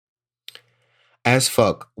As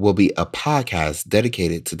Fuck will be a podcast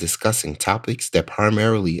dedicated to discussing topics that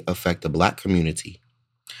primarily affect the Black community.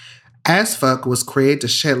 As Fuck was created to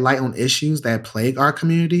shed light on issues that plague our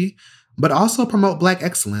community, but also promote Black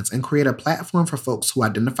excellence and create a platform for folks who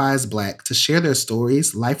identify as Black to share their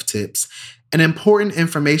stories, life tips, and important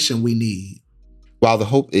information we need. While the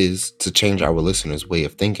hope is to change our listeners' way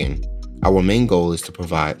of thinking, our main goal is to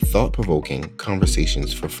provide thought-provoking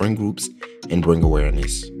conversations for friend groups and bring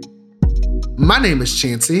awareness. My name is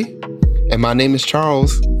Chancey. And my name is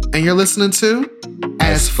Charles. And you're listening to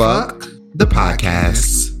As Fuck, the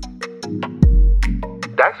podcast.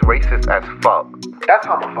 That's racist as fuck. That's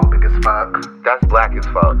homophobic as fuck. That's Black as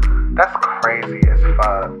fuck. That's crazy as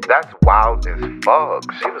fuck. That's wild as fuck.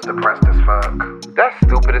 She was depressed as fuck. That's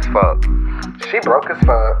stupid as fuck. She broke as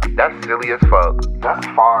fuck. That's silly as fuck. That's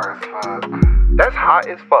far as fuck. That's hot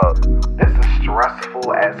as fuck. This is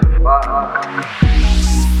stressful as fuck.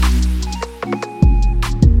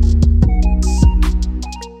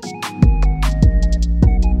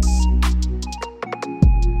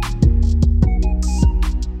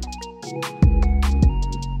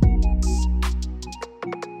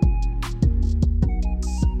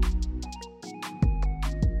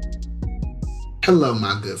 Hello,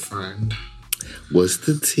 my good friend. What's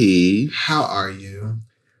the tea? How are you?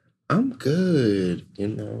 I'm good. A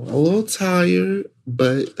little tired,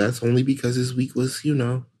 but that's only because this week was,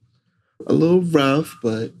 a little rough,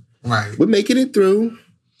 but right. We're making it through.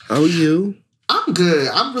 How are you? I'm good.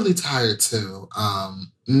 I'm really tired too.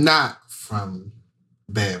 Not from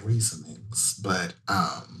bad reasonings, but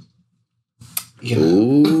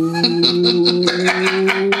Ooh.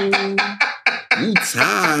 You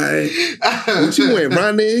tired? What you went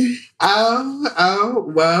running?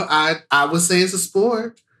 Well, I would say it's a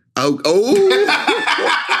sport. Oh.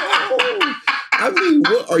 I mean,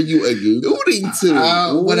 what are you alluding to?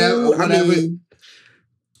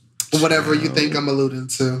 Whatever you think I'm alluding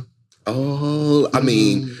to. Oh, I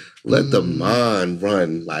mean, let the mind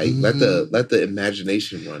run. Like, let the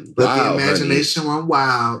imagination run. Let the imagination run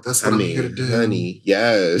wild. That's what I'm here to do. Honey,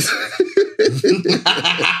 yes.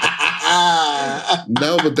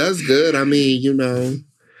 No, but that's good. I mean, at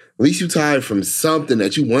least you tired from something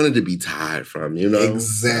that you wanted to be tired from,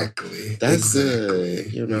 Exactly. That's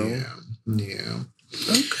good, Yeah.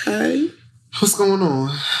 Okay. What's going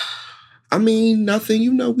on? I mean,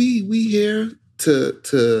 nothing. We here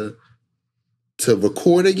to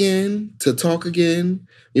record again, to talk again.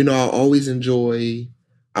 I always enjoy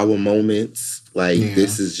our moments.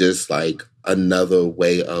 This is just like another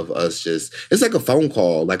way of us it's like a phone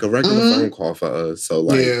call, like a regular phone call for us. So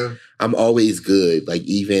I'm always good.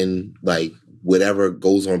 Even whatever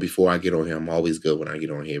goes on before I get on here, I'm always good when I get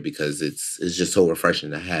on here because it's just so refreshing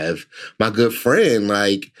to have my good friend,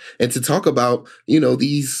 and to talk about,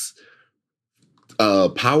 these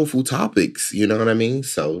powerful topics, you know what I mean?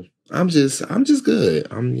 So I'm just good.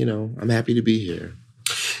 I'm happy to be here.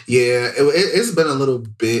 Yeah, it's been a little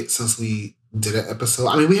bit since we did an episode.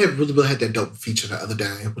 I mean, we really had that dope feature the other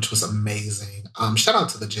day, which was amazing. Shout out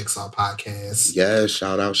to the Jigsaw podcast. Yes,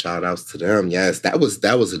 shout outs to them. Yes, that was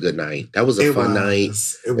a good night. That was a fun night.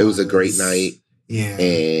 It was a great night. Yeah.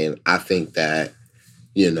 And I think that,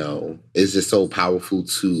 it's just so powerful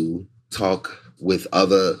to talk with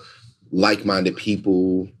other like-minded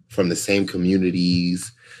people from the same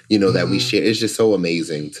communities, that we share. It's just so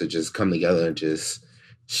amazing to just come together and just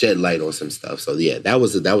shed light on some stuff. So yeah, that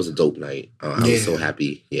was a dope night. I was so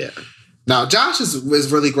happy. Yeah. Now Josh was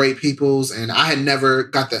really great peoples, and I had never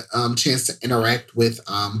got the chance to interact with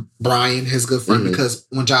Brian, his good friend, because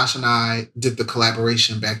when Josh and I did the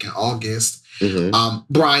collaboration back in August,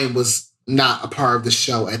 Brian was not a part of the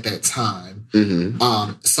show at that time.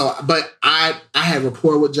 But I had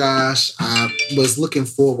rapport with Josh. I was looking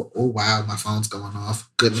forward. Oh wow, my phone's going off.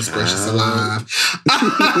 Goodness gracious alive.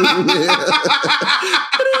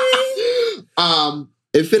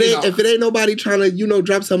 If it ain't nobody trying to,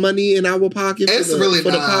 drop some money in our pocket for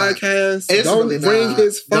the podcast, don't ring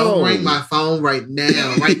his phone. Don't ring my phone right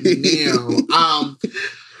now.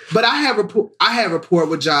 But I had rapport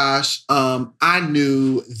with Josh. I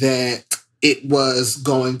knew that it was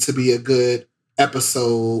going to be a good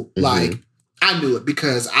episode. I knew it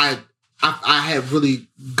because I had really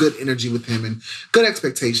good energy with him and good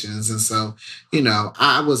expectations. And so,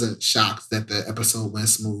 I wasn't shocked that the episode went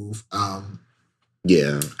smooth.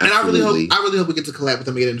 Yeah. And I really hope we get to collab with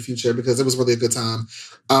him again in the future because it was really a good time.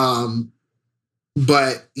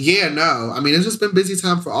 But yeah, no. I mean, it's just been busy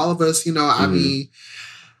time for all of us. I mean,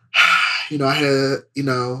 I had,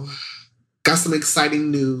 got some exciting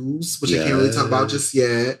news, which I can't really talk about just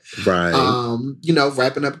yet. Right. You know,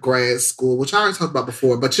 wrapping up grad school, which I already talked about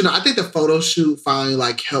before. But, you know, I think the photo shoot finally,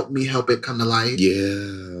 like, helped me help it come to light.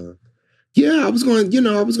 Yeah. Yeah, I was going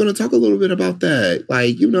to talk a little bit about that.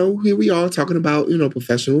 Like, you know, here we are talking about, you know,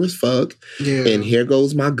 professional as fuck. Yeah. And here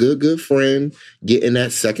goes my good friend getting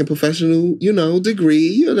that second professional, you know, degree.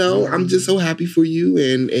 You know, I'm just so happy for you.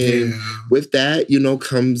 And with that, you know,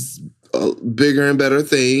 comes bigger and better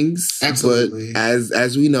things. Absolutely. But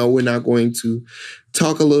as we know, we're not going to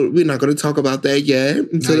talk about that yet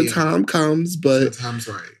until the time comes. But the time's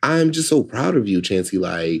right. I'm just so proud of you, Chancey.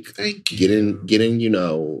 Like, thank you. Getting, you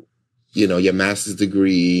know, your master's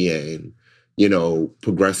degree and, you know,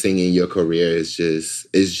 progressing in your career is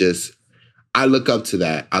just, I look up to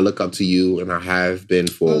that. I look up to you, and I have been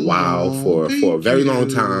for a while, for a very long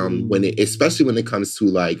time, especially when it comes to,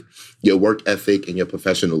 like, your work ethic and your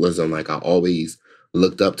professionalism. Like, I always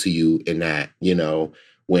looked up to you in that, you know.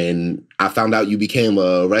 When I found out you became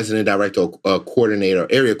a resident director, a coordinator,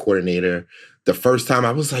 area coordinator, the first time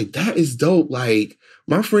I was like, that is dope. Like,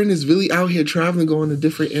 my friend is really out here traveling, going to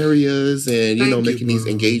different areas and, you know, making these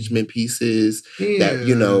engagement pieces that,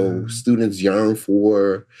 you know, students yearn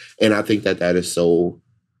for. And I think that is so,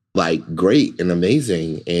 like, great and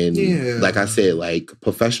amazing. And like I said, like,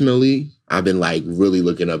 professionally, I've been, like, really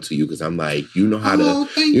looking up to you because I'm like, you know how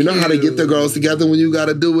how to get the girls together when you got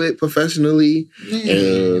to do it professionally. Yeah.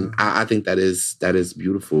 And I think that is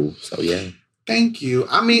beautiful. So, yeah. Thank you.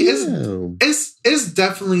 I mean, it's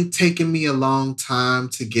definitely taken me a long time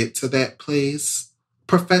to get to that place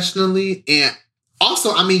professionally. And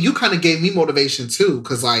also, I mean, you kind of gave me motivation too,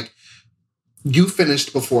 because, like, you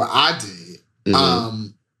finished before I did. Mm-hmm.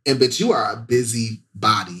 And bitch, you are a busy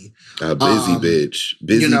body. A busy bitch.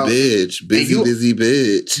 Busy, you know, bitch. Busy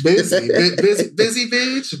bitch. Busy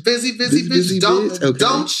bitch. Busy bitch.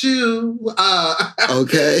 Don't you?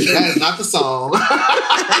 Okay. That is not the song.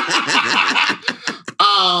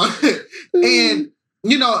 And,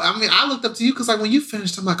 you know, I mean, I looked up to you because, like, when you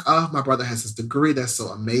finished, I'm like, oh, my brother has this degree. That's so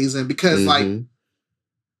amazing. Because, like,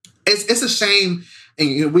 it's a shame. And,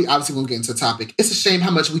 you know, we obviously won't get into the topic. It's a shame how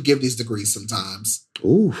much we give these degrees sometimes.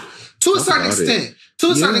 Ooh. To a certain extent. To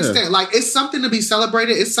a certain extent. Like, it's something to be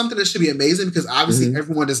celebrated. It's something that should be amazing because obviously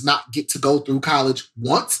everyone does not get to go through college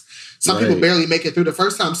once. Some people barely make it through the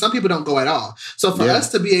first time. Some people don't go at all. So for us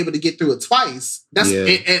to be able to get through it twice,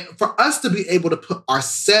 and for us to be able to put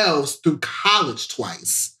ourselves through college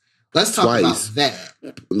twice, let's talk about that.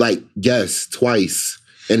 Like, yes, twice.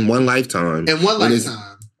 In one lifetime.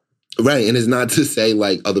 Right. And it's not to say,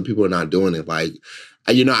 like, other people are not doing it. Like,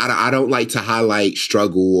 you know, I don't like to highlight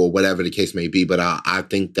struggle or whatever the case may be, but I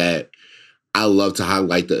think that I love to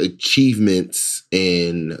highlight the achievements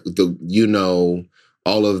and the, you know,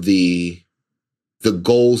 all of the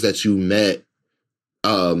goals that you met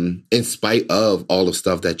in spite of all the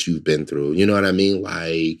stuff that you've been through. You know what I mean?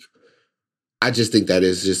 Like, I just think that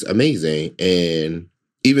is just amazing. And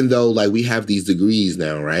even though, like, we have these degrees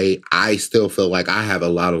now, right? I still feel like I have a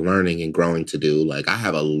lot of learning and growing to do. Like, I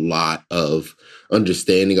have a lot of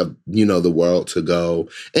understanding of, you know, the world to go.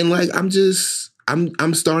 And, like, I'm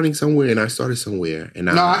starting somewhere, and I started somewhere.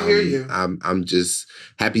 And I hear you. I'm just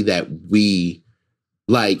happy that we,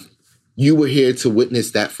 like, you were here to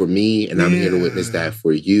witness that for me, and I'm here to witness that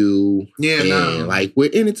for you. Yeah, and like,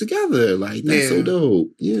 we're in it together. Like, that's so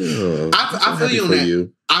dope. Yeah, I feel you on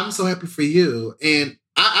that. I'm so happy for you, and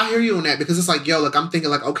I hear you on that because it's like, yo, like, I'm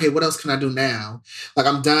thinking, like, okay, what else can I do now? Like,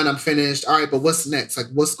 I'm done, I'm finished. All right, but what's next? Like,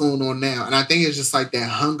 what's going on now? And I think it's just like that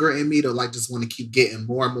hunger in me to, like, just want to keep getting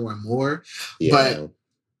more and more and more. Yeah. But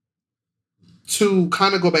to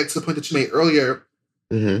kind of go back to the point that you made earlier,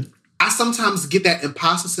 I sometimes get that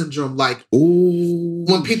imposter syndrome, like,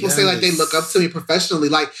 when people say, like, they look up to me professionally.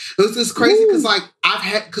 Like, it was just crazy because, like,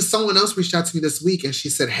 because someone else reached out to me this week and she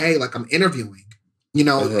said, hey, like, I'm interviewing. You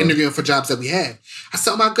know, interviewing for jobs that we had. I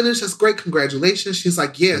said, oh my goodness, that's great. Congratulations. She's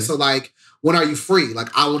like, yeah. So, like, when are you free? Like,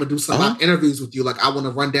 I want to do some live interviews with you. Like, I want to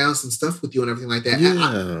run down some stuff with you and everything like that.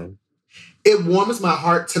 Yeah. It warms my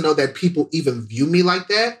heart to know that people even view me like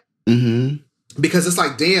that. Because it's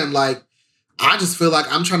like, damn, like, I just feel like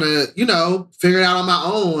I'm trying to, you know, figure it out on my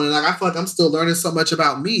own. And, like, I feel like I'm still learning so much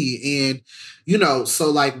about me. And, you know, so,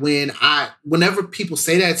 like, whenever people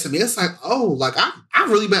say that to me, it's like, oh, like, I've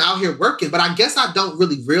really been out here working. But I guess I don't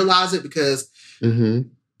really realize it because I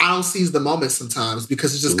don't seize the moment sometimes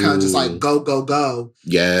because it's just kind of just like, go, go, go.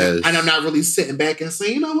 Yes. And I'm not really sitting back and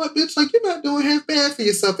saying, you know what, bitch, like, you're not doing half bad for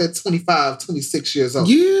yourself at 25, 26 years old.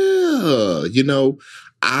 Yeah. You know,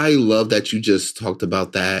 I love that you just talked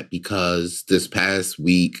about that because this past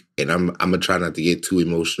week, and I'm gonna try not to get too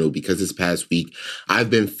emotional because this past week I've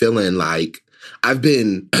been feeling like I've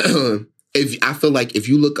been if I feel like if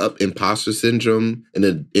you look up imposter syndrome in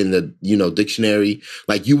the dictionary,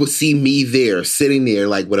 like you will see me there sitting there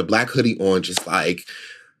like with a black hoodie on, just like,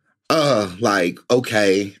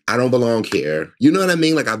 okay, I don't belong here. You know what I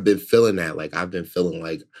mean? Like I've been feeling that. Like I've been feeling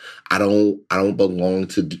like I don't belong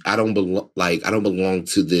to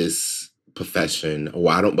this profession, or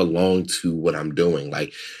I don't belong to what I'm doing.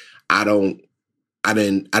 Like I didn't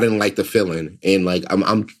like the feeling. And like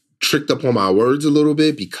I'm tricked up on my words a little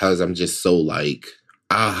bit because I'm just so like,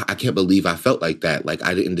 I can't believe I felt like that. Like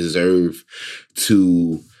I didn't deserve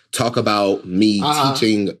to talk about me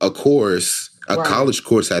teaching a course, a college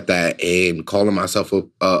course at that, and calling myself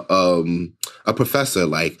a professor.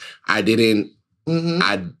 Like I didn't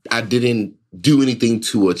I didn't do anything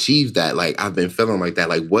to achieve that. Like I've been feeling like that.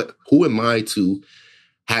 Like who am I to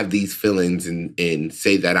have these feelings and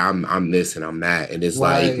say that I'm this and I'm that? And it's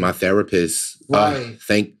like my therapist,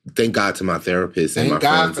 thank God to my therapist and my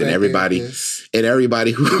friends and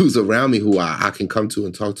everybody who's around me who I can come to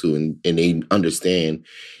and talk to and they understand.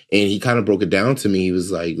 And he kind of broke it down to me. He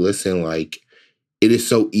was like, listen, like, it is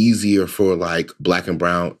so easier for like Black and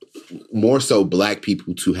brown, more so Black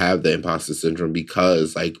people, to have the imposter syndrome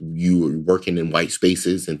because like you were working in white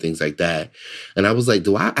spaces and things like that. And I was like,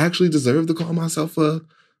 do I actually deserve to call myself a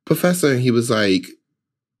professor? And he was like,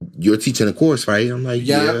 you're teaching a course, right? I'm like,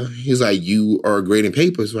 yeah. He's like, you are grading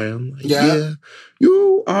papers, right? I'm like, yeah.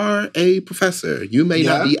 You are a professor. You may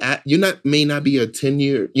not be may not be a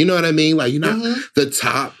tenure. You know what I mean? Like you're not the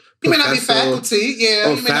top. You may not be faculty,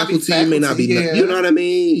 or faculty, you may not be, you know what I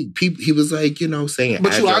mean? He was like, saying,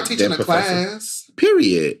 but you are teaching a class,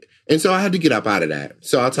 period. And so I had to get up out of that.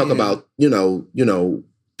 So I'll talk about,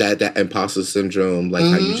 that imposter syndrome, like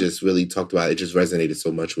how you just really talked about it, just resonated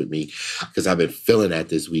so much with me because I've been feeling that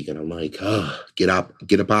this week, and I'm like, get up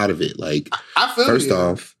out of it. Like, I feel first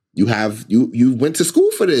off, you went to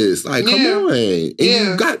school for this. Like, come on, and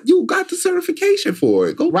you got the certification for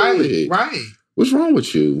it. Go do it. Right. What's wrong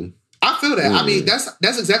with you? I feel that. I mean, that's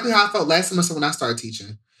exactly how I felt last semester when I started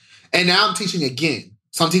teaching. And now I'm teaching again.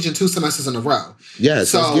 So I'm teaching 2 semesters in a row.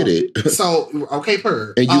 Yes, let's get it. So, okay,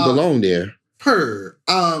 per. And you belong there. Per.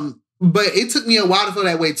 But it took me a while to feel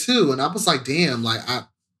that way too. And I was like, damn, like,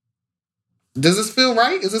 does this feel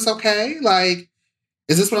right? Is this okay? Like,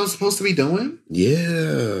 is this what I'm supposed to be doing?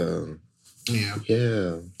 Yeah.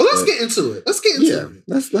 Well, let's get into it. Let's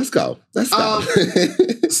go.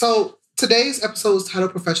 So today's episode is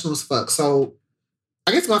titled Professional as Fuck. So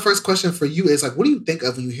I guess my first question for you is like, what do you think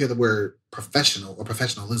of when you hear the word professional or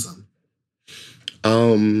professionalism?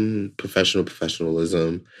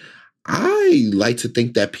 Professionalism. I like to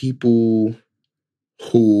think that people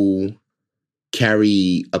who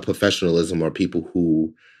carry a professionalism are people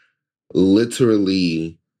who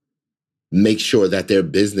literally make sure that their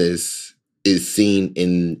business is seen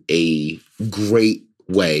in a great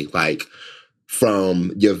way, like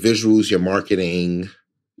from your visuals, your marketing,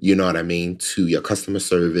 you know what I mean, to your customer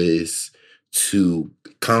service, to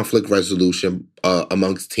conflict resolution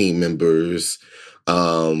amongst team members,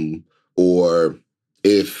 or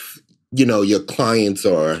if, your clients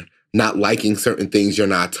are not liking certain things, you're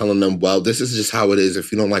not telling them, well, this is just how it is.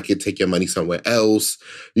 If you don't like it, take your money somewhere else.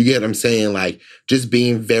 You get what I'm saying? Like, just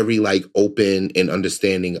being very, like, open and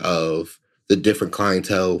understanding of the different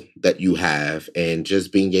clientele that you have, and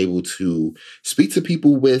just being able to speak to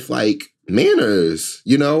people with, like, manners,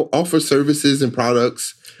 offer services and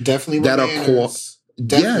products definitely that manners.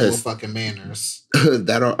 Definitely fucking manners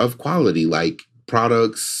that are of quality, like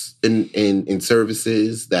products and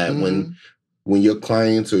services that when your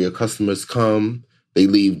clients or your customers come, they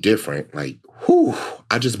leave different. Like,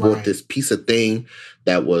 I just bought this piece of thing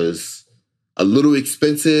that was a little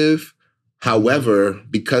expensive. However,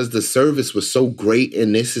 because the service was so great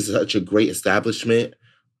and this is such a great establishment,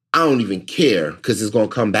 I don't even care because it's going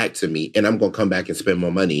to come back to me and I'm going to come back and spend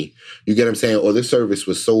more money. You get what I'm saying? Or the service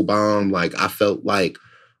was so bomb, like I felt like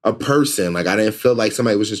a person. Like I didn't feel like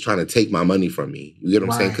somebody was just trying to take my money from me. You get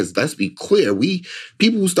what I'm saying? Because let's be clear,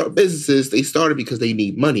 people who start businesses, they started because they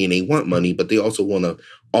need money and they want money, but they also want to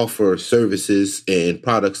offer services and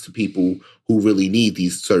products to people who really need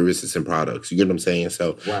these services and products. You get what I'm saying?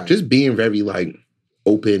 So just being very like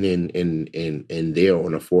open and there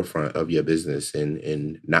on the forefront of your business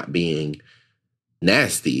and not being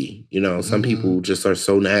nasty. Some people just are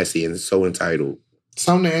so nasty and so entitled.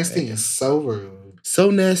 So nasty and so rude. So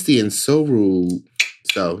nasty and so rude.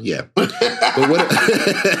 So yeah, but what?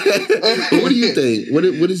 But what do you think? What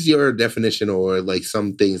is your definition, or like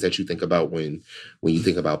some things that you think about when you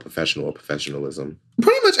think about professional or professionalism?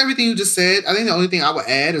 Pretty much everything you just said. I think the only thing I would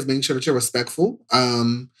add is making sure that you're respectful.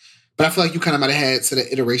 But I feel like you kind of might have had to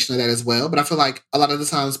the iteration of that as well. But I feel like a lot of the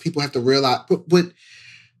times people have to realize, but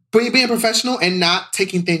being professional and not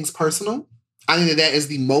taking things personal. I think that is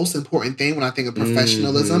the most important thing when I think of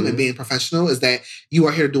professionalism and being professional is that you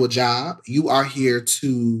are here to do a job. You are here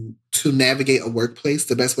to navigate a workplace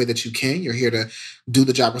the best way that you can. You're here to do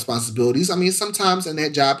the job responsibilities. I mean, sometimes in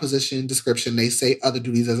that job position description, they say other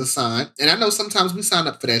duties as assigned. And I know sometimes we sign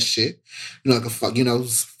up for that shit. Like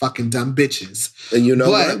fucking dumb bitches. And you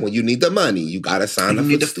know what? When you need the money, you gotta sign up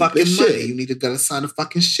for the fucking shit. Money. You need to gotta sign the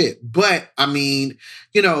fucking shit. But I mean,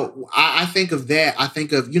 I think of that. I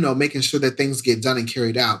think of, making sure that things get done and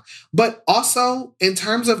carried out. But also, in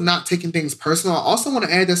terms of not taking things personal, I also want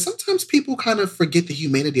to add that sometimes people kind of forget the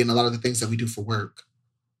humanity in a lot of the things that we do for work.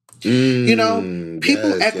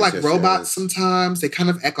 People act like robots sometimes. They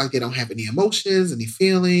kind of act like they don't have any emotions, any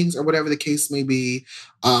feelings, or whatever the case may be.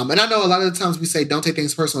 And I know a lot of the times we say, don't take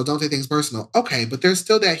things personal, don't take things personal. Okay, but there's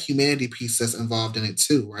still that humanity piece that's involved in it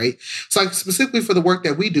too, right? So like specifically for the work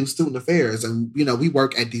that we do, student affairs, and, we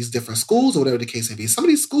work at these different schools or whatever the case may be. Some of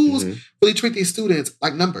these schools really treat these students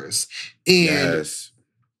like numbers. And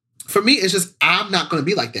for me, it's just, I'm not going to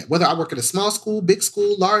be like that. Whether I work at a small school, big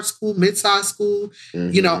school, large school, mid-sized school,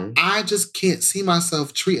 I just can't see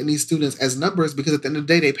myself treating these students as numbers because at the end of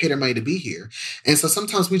the day, they pay their money to be here. And so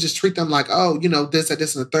sometimes we just treat them like, oh, this, that,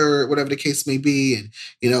 this, and the third, whatever the case may be.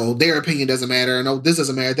 And, their opinion doesn't matter. And, oh, this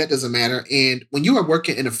doesn't matter. That doesn't matter. And when you are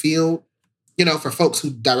working in a field, for folks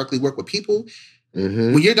who directly work with people,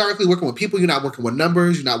 when you're directly working with people, you're not working with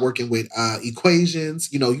numbers, you're not working with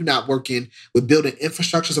equations, you're not working with building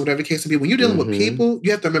infrastructures or whatever the case may be. When you're dealing with people,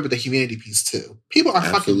 you have to remember the humanity piece too. People are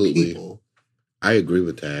fucking people. I agree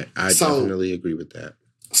with that. I definitely agree with that.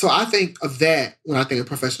 So I think of that when I think of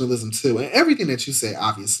professionalism too, and everything that you say,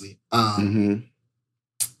 obviously,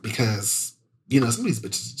 because some of these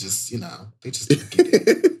bitches just, they just don't get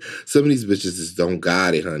it. Some of these bitches just don't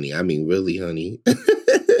got it, honey. I mean, really, honey.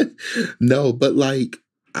 No, but like,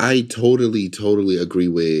 I totally agree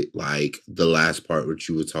with like the last part which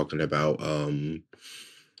you were talking about.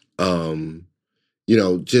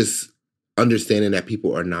 Just understanding that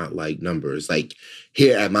people are not like numbers. Like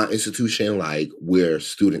here at my institution, like we're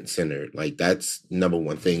student centered. Like that's number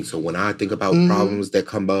one thing. So when I think about problems that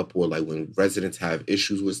come up or like when residents have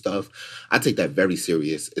issues with stuff, I take that very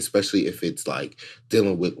serious, especially if it's like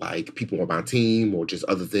dealing with like people on my team or just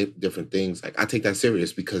other different things. Like I take that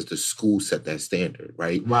serious because the school set that standard,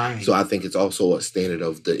 right? Right. So I think it's also a standard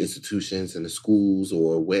of the institutions and the schools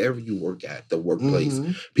or wherever you work at, the workplace.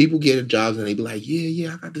 People get jobs and they be like,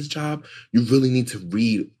 yeah, I got this job. You really need to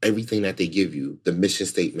read everything that they give you, the mission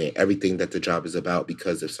statement, everything that the job is about,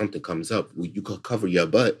 because if something comes up, you could cover your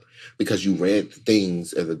butt because you read the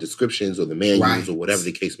things or the descriptions or the manuals or whatever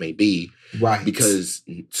the case may be. Right. Because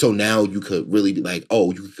so now you could really be like,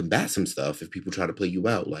 oh, you can combat some stuff if people try to play you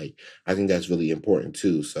out. Like, I think that's really important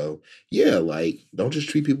too. So yeah, like don't just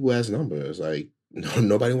treat people as numbers. Like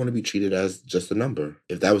nobody want to be treated as just a number.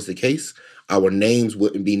 If that was the case, our names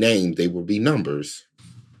wouldn't be named. They would be numbers.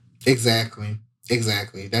 Exactly.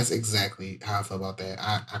 That's exactly how I feel about that.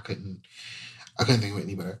 I couldn't think of it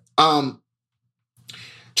any better.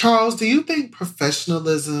 Charles, do you think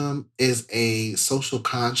professionalism is a social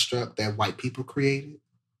construct that white people created?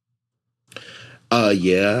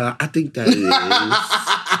 Yeah, I think that it is. I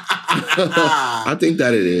think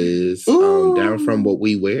that it is. Down from what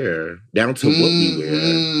we wear, down to what we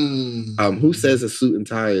wear. Who says a suit and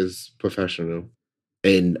tie is professional?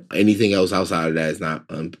 And anything else outside of that is not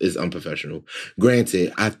is unprofessional.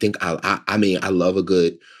 Granted, I think I mean I love a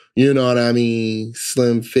good, you know what I mean,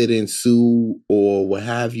 slim fitting suit or what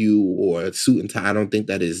have you, or a suit and tie. I don't think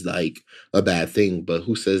that is like a bad thing. But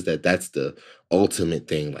who says that that's the ultimate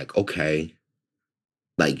thing? Like, okay,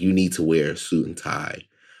 like you need to wear a suit and tie.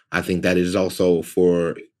 I think that is also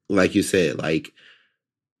for, like you said, like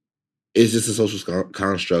it's just a social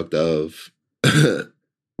construct of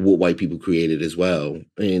what white people created as well.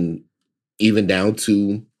 And even down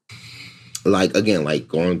to like, again, like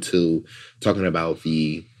going to talking about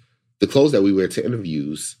the clothes that we wear to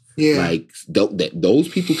interviews. Yeah. Like those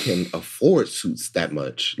people can afford suits that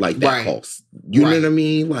much, like that cost. You know what I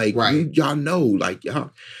mean? Like y'all know, like y'all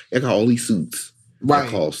got all these suits that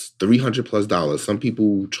cost $300+. Some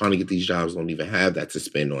people trying to get these jobs don't even have that to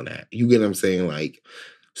spend on that. You get what I'm saying? Like,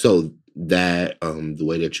 so that the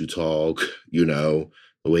way that you talk, you know,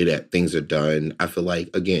 the way that things are done. I feel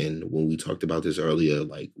like, again, when we talked about this earlier,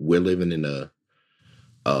 like we're living in a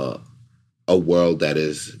uh, a world that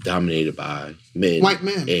is dominated by men, white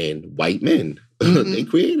men, and white men. Mm-hmm. They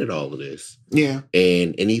created all of this. Yeah.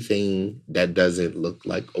 And anything that doesn't look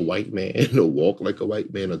like a white man or walk like a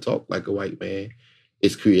white man or talk like a white man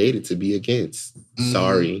is created to be against. Mm-hmm.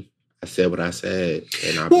 Sorry, I said what I said,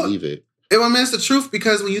 and I believe it. I mean, it's the truth,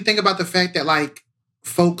 because when you think about the fact that, like,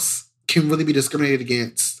 folks can really be discriminated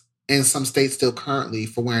against in some states still currently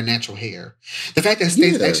for wearing natural hair. The fact that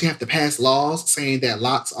states actually have to pass laws saying that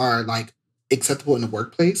locks are, like, acceptable in the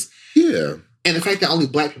workplace. Yeah. And the fact that only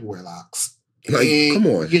black people wear locks. Like, and,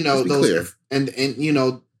 come on. You know, let's be clear. And you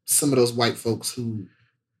know, some of those white folks who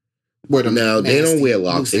wear them. Now, they don't wear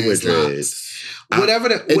locks, they wear dreads. Whatever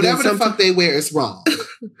the fuck they wear is wrong.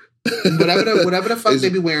 whatever the fuck they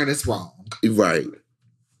be wearing is wrong. Right.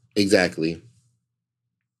 Exactly.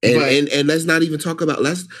 And let's not even talk about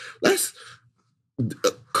let's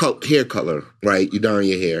hair color, right? You dye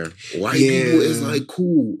your hair. White people is like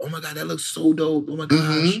cool. Oh my God, that looks so dope. Oh my gosh.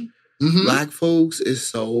 Mm-hmm. Mm-hmm. Black folks is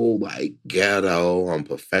so like ghetto,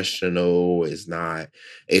 unprofessional.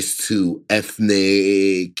 It's too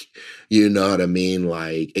ethnic. You know what I mean?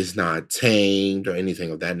 Like, it's not tamed or anything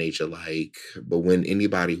of that nature. Like, but when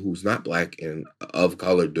anybody who's not black and of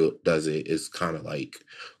color does it, it's kind of like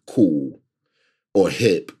cool or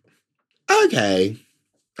hip. Okay.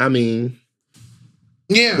 I mean,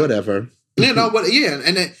 yeah, whatever. You know what? Yeah,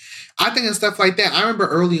 and I think in stuff like that, I remember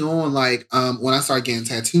early on, like when I started getting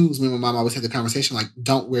tattoos, me and my mom always had the conversation, like,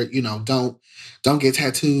 don't get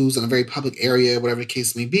tattoos in a very public area, whatever the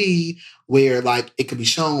case may be, where like it could be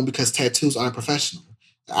shown, because tattoos aren't professional.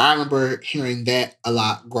 I remember hearing that a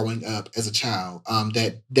lot growing up as a child.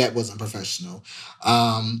 That wasn't professional.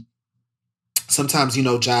 Sometimes, you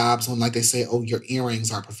know, jobs when like they say, oh, your earrings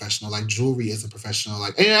are professional, like jewelry isn't professional.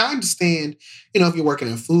 Like, and I understand, you know, if you're working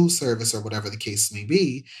in food service or whatever the case may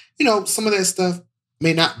be, you know, some of that stuff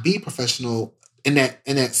may not be professional in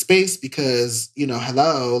that space, because, you know,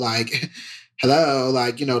 hello,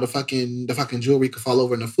 you know, the fucking jewelry could fall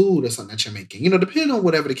over in the food or something that you're making, you know, depending on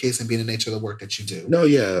whatever the case and being the nature of the work that you do. No,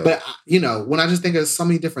 yeah. But, you know, when I just think of so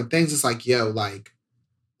many different things, it's like, yo, like,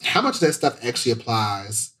 how much of that stuff actually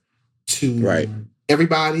applies to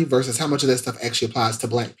everybody versus how much of that stuff actually applies to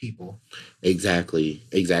black people? Exactly.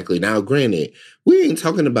 Now, granted, we ain't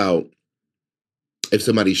talking about if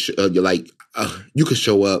somebody you could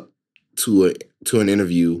show up to an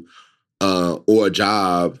interview or a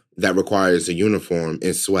job that requires a uniform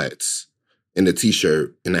and sweats and a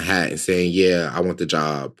t-shirt and a hat and saying, yeah, I want the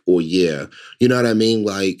job, or yeah, you know what I mean?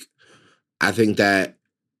 Like, I think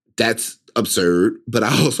that's absurd, but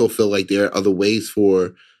I also feel like there are other ways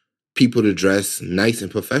for people to dress nice and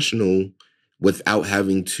professional without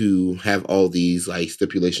having to have all these like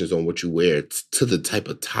stipulations on what you wear, to the type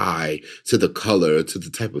of tie, to the color, to the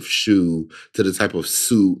type of shoe, to the type of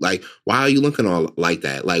suit. Like, why are you looking all like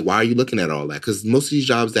that? Like, why are you looking at all that? Because most of these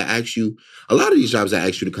jobs that ask you, a lot of these jobs that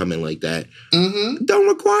ask you to come in like that, don't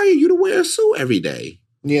require you to wear a suit every day.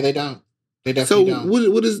 Yeah, they don't. They definitely don't.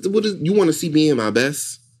 What is you want to see me in my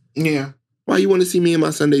best? Yeah. Why you want to see me in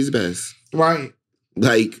my Sunday's best? Right.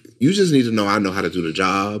 Like, you just need to know I know how to do the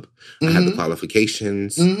job. I have the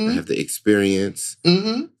qualifications. I have the experience.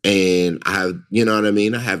 And I have, you know what I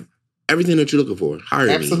mean? I have everything that you're looking for.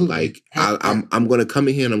 Hire me. Like, I'm going to come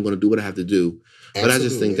in here and I'm going to do what I have to do. Absolutely. But I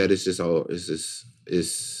just think that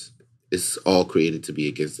it's all created to be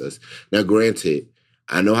against us. Now, granted,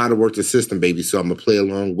 I know how to work the system, baby, so I'm going to play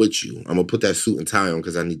along with you. I'm going to put that suit and tie on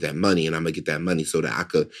because I need that money, and I'm going to get that money so that I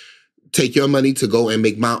could take your money to go and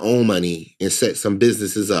make my own money and set some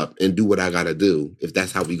businesses up and do what I got to do, if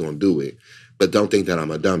that's how we going to do it. But don't think that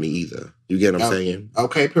I'm a dummy either. You get what I'm saying?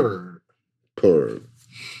 Okay, purr.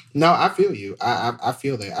 No, I feel you. I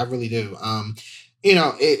feel that. I really do. You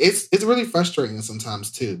know, it's really frustrating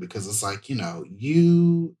sometimes too, because it's like, you know,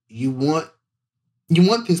 you want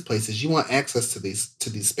these places, you want access to these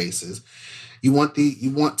spaces, you want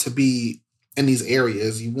to be in these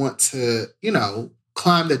areas, you want to, you know,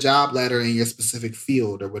 climb the job ladder in your specific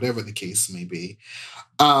field or whatever the case may be.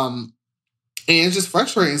 And it's just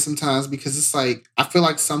frustrating sometimes, because it's like, I feel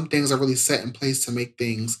like some things are really set in place to make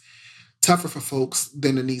things tougher for folks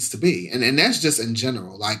than it needs to be. And that's just in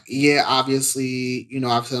general. Like, yeah, obviously, you know,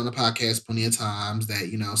 I've said on the podcast plenty of times that,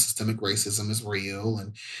 you know, systemic racism is real,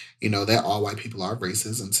 and, you know, that all white people are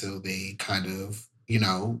racist until they kind of, you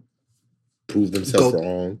know, prove themselves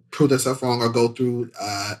wrong or go through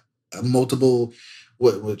multiple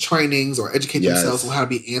with trainings or educate themselves on how to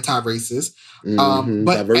be anti-racist.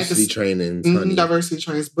 But diversity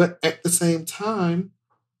trainings. But at the same time,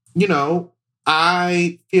 you know,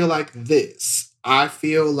 I feel like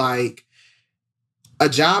a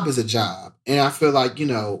job is a job. And I feel like,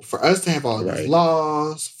 for us to have all these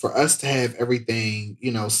laws, for us to have everything,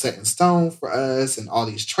 set in stone for us and all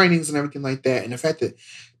these trainings and everything like that. And the fact that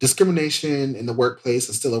discrimination in the workplace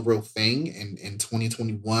is still a real thing in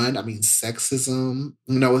 2021. I mean, sexism,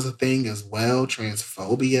 is a thing as well.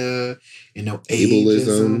 Transphobia,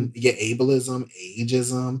 ableism. Ableism,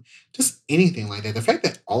 ageism, just anything like that. The fact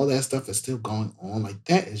that all of that stuff is still going on, like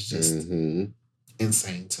that is just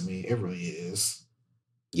insane to me. It really is.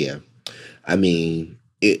 Yeah. I mean,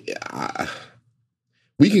 we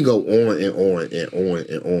can go on and on and on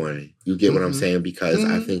and on. You get what I'm saying? Because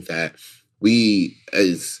I think that and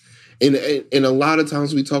a lot of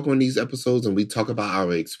times we talk on these episodes and we talk about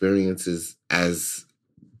our experiences as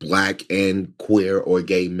Black and queer or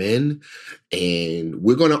gay men. And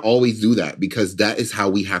we're going to always do that because that is how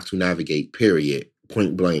we have to navigate, period,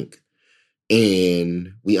 point blank.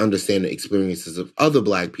 And we understand the experiences of other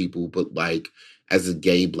Black people, but like, as a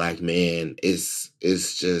gay Black man, it's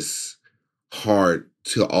just hard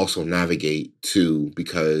to also navigate too,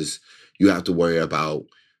 because you have to worry about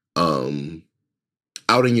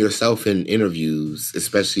outing yourself in interviews,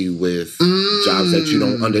 especially with jobs that you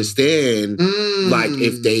don't understand. Like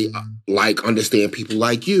if they understand people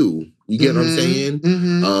like you get what I'm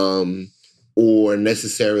saying? Or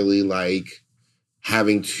necessarily like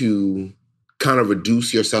having to kind of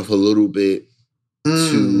reduce yourself a little bit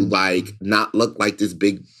to like not look like this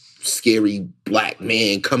big scary Black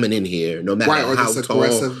man coming in here, no matter or how this tall,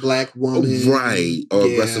 aggressive Black woman, or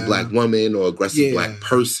aggressive Black woman, or aggressive Black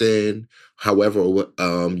person, however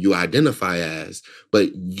you identify as.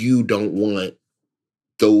 But you don't want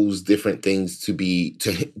those different things to be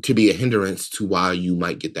a hindrance to why you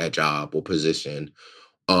might get that job or position.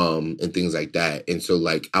 And things like that. And so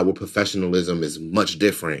like our professionalism is much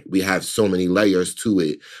different. We have so many layers to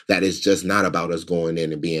it that it's just not about us going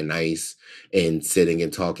in and being nice and sitting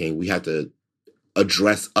and talking. We have to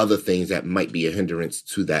address other things that might be a hindrance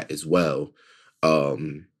to that as well.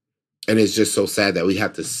 And it's just so sad that we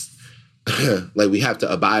have to we have to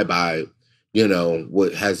abide by,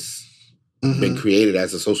 what has been created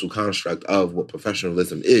as a social construct of what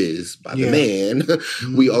professionalism is by the man.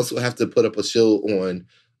 We also have to put up a shield on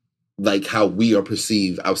like how we are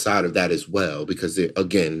perceived outside of that as well, because they're,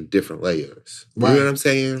 again, different layers. You know what I'm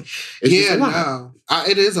saying? It's just a lot.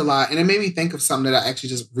 It is a lot. And it made me think of something that I actually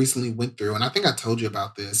just recently went through. And I think I told you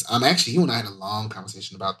about this. Actually, you and I had a long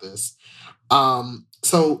conversation about this.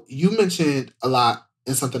 So you mentioned a lot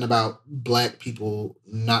and something about Black people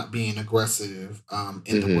not being aggressive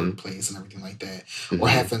in the workplace and everything like that, or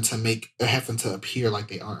having to appear like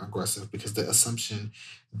they aren't aggressive, because the assumption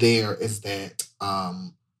there is that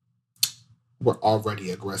we're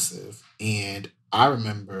already aggressive. And I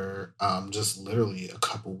remember just literally a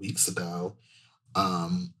couple weeks ago,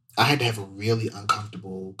 I had to have a really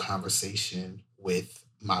uncomfortable conversation with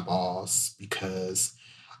my boss because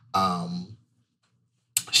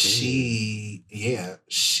she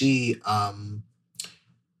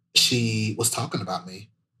was talking about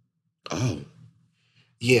me. Oh.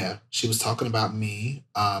 Yeah, she was talking about me.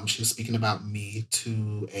 She was speaking about me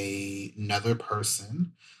to another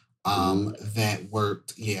person that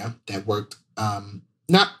worked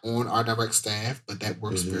not on our direct staff, but that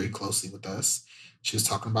works very closely with us. She was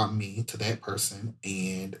talking about me to that person,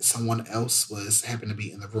 and someone else happened to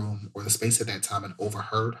be in the room or the space at that time and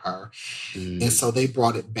overheard her. And so they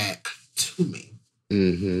brought it back to me.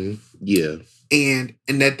 Yeah. And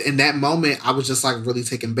in that moment, I was just like really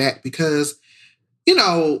taken back because, and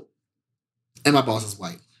my boss is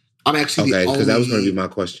white. I'm actually okay, because that was going to be my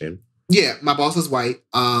question. Yeah, my boss is white.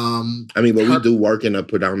 But we do work in a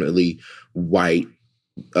predominantly white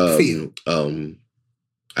field.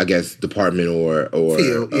 I guess department or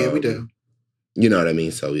field. Yeah, we do. You know what I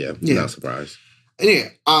mean? So yeah, not surprised. Yeah.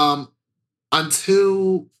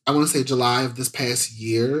 Until I want to say July of this past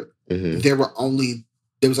year, there was only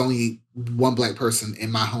one Black person in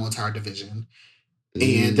my whole entire division.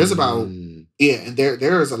 And there's about and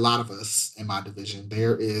there is a lot of us in my division.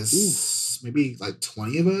 There is maybe like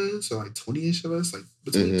 20 of us, or like 20-ish of us, like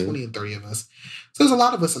between 20 and 30 of us. So there's a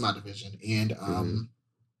lot of us in my division. And I'm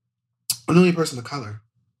the only person of color.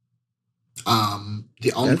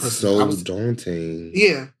 The only That's person so daunting.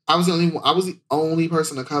 Yeah. I was the only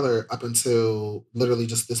person of color up until literally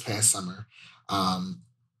just this past summer. And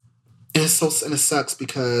it sucks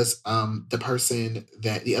because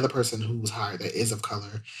the other person who was hired that is of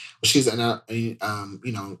color, she's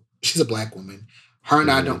she's a Black woman. Her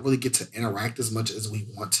and I don't really get to interact as much as we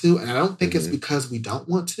want to, and I don't think it's because we don't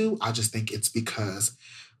want to. I just think it's because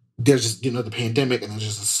there's just the pandemic, and there's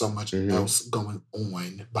just so much else going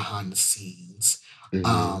on behind the scenes.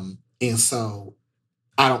 And so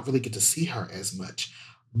I don't really get to see her as much.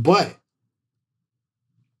 But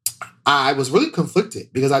I was really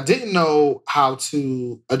conflicted because I didn't know how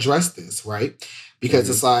to address this, right? Because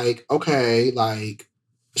it's like, okay, like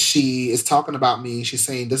she is talking about me, she's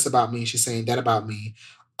saying this about me, she's saying that about me.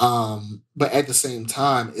 But at the same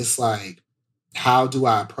time, it's like, how do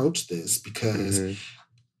I approach this? Because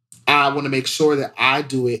I want to make sure that I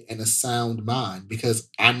do it in a sound mind, because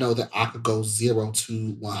I know that I could go 0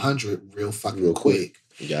 to 100 real quick.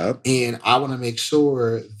 Yeah. And I want to make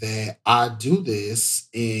sure that I do this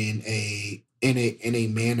in a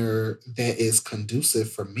manner that is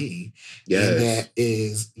conducive for me. Yes. And that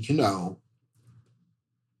is,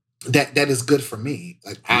 that is good for me.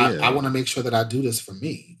 Like I want to make sure that I do this for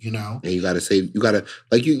me, And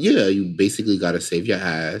you you basically gotta save your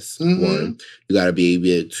ass. One, you gotta be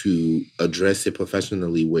able to address it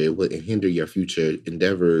professionally where it wouldn't hinder your future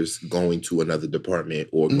endeavors going to another department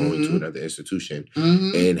or going to another institution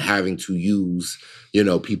and having to use,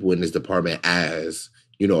 people in this department as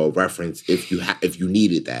a reference if you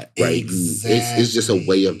needed that, right? Exactly. It's just a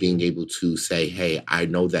way of being able to say, hey, I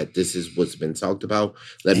know that this is what's been talked about.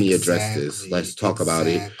 Let me address this. Let's talk about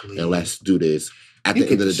it and let's do this. At the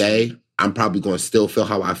end of the day, I'm probably going to still feel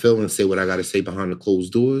how I feel and say what I got to say behind the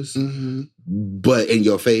closed doors. But in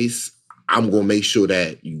your face, I'm going to make sure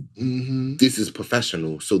that this is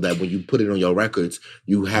professional so that when you put it on your records,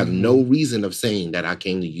 you have no reason of saying that I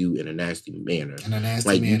came to you in a nasty manner.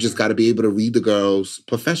 You just got to be able to read the girls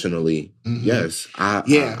professionally. Yes,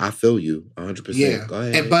 I feel you 100%. Yeah. Go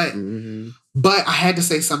ahead. But I had to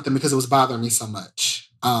say something because it was bothering me so much.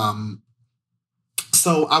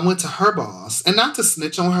 So I went to her boss, and not to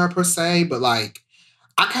snitch on her per se, but like,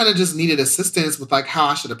 I kind of just needed assistance with like how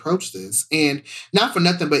I should approach this. And not for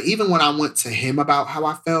nothing, but even when I went to him about how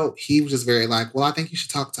I felt, he was just very like, well, I think you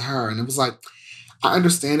should talk to her. And it was like, I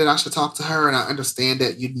understand that I should talk to her, and I understand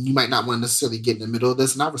that you might not want to necessarily get in the middle of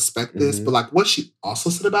this, and I respect this. But like what she also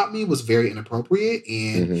said about me was very inappropriate.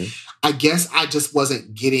 And I guess I just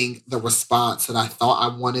wasn't getting the response that I thought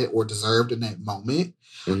I wanted or deserved in that moment.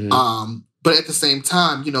 But at the same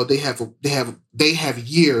time, they have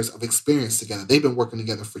years of experience together. They've been working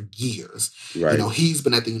together for years. Right. He's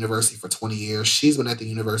been at the university for 20 years. She's been at the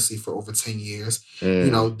university for over 10 years.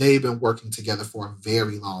 They've been working together for a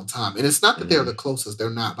very long time. And it's not that they're the closest. They're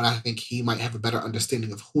not. But I think he might have a better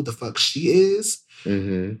understanding of who the fuck she is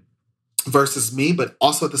versus me. But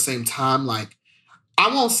also at the same time, like, I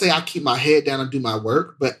won't say I keep my head down and do my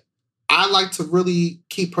work, but I like to really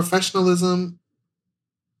keep professionalism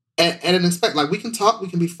at an expect. Like, we can talk, we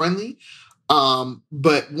can be friendly.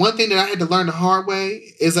 But one thing that I had to learn the hard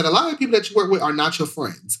way is that a lot of people that you work with are not your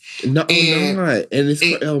friends. No, they're not. And it's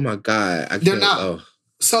oh my God. They're not.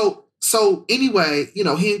 So anyway,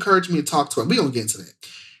 he encouraged me to talk to her. We're gonna get into that.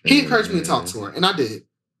 He encouraged me to talk to her, and I did.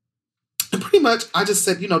 And pretty much I just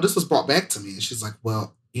said, this was brought back to me. And she's like,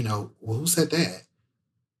 well, who said that?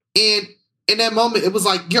 And in that moment, it was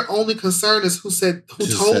like, your only concern is who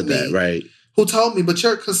told me. That, right. Who told me, but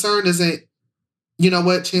your concern isn't, you know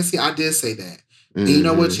what, Chancey, I did say that. And you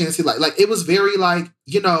know what, Chancey, like it was very like,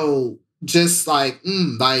 just like,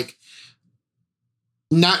 like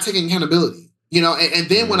not taking accountability, and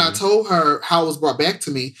then when I told her how it was brought back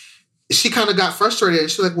to me, she kind of got frustrated,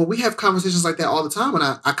 and she's like, well, we have conversations like that all the time. And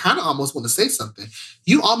I kind of almost want to say something.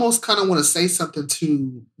 You almost kind of want to say something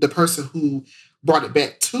to the person who brought it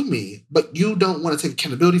back to me, but you don't want to take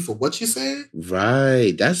accountability for what you said.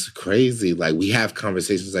 Right. That's crazy. Like, we have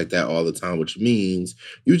conversations like that all the time, which means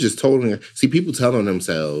you just told them. See, people tell on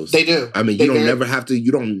themselves. They do. I mean, you don't never have to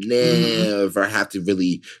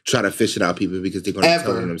really try to fish it out people because they're going to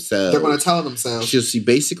tell on themselves. They're going to tell themselves. She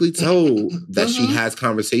basically told that she has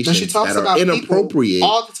conversations that are inappropriate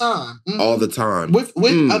all the time. All the time. With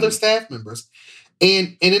other staff members.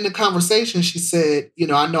 And in the conversation, she said,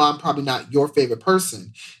 I know I'm probably not your favorite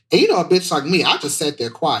person. And a bitch like me, I just sat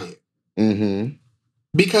there quiet.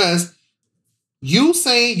 Because you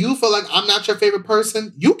saying you feel like I'm not your favorite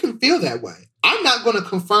person, you can feel that way. I'm not going to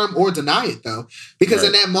confirm or deny it, though. Because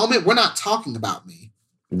in that moment, we're not talking about me.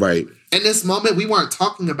 Right. In this moment, we weren't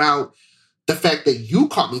talking about the fact that you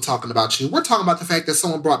caught me talking about you. We're talking about the fact that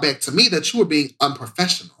someone brought back to me that you were being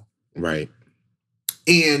unprofessional. Right.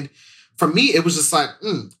 And for me, it was just like,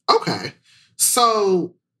 okay.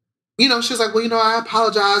 So, she's like, well, I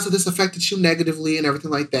apologize if this affected you negatively and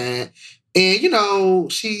everything like that.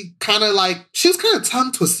 And, she was kind of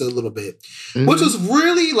tongue twisted a little bit, which was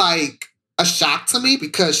really like a shock to me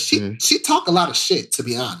because she talked a lot of shit, to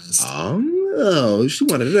be honest. Oh, no. She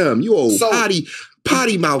one of them. You old potty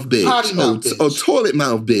mouth bitch. Potty mouth bitch. Oh, toilet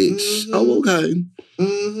mouth bitch. Oh, okay.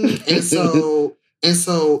 And so,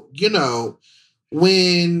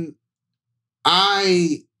 when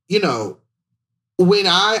I, you know, when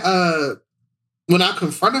I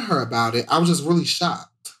confronted her about it, I was just really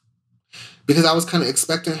shocked because I was kind of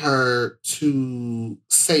expecting her to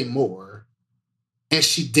say more, and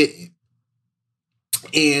she didn't.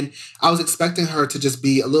 And I was expecting her to just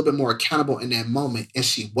be a little bit more accountable in that moment, and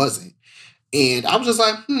she wasn't. And I was just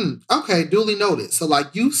like, okay, duly noted. So,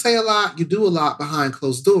 like, you say a lot, you do a lot behind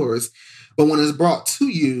closed doors, but when it's brought to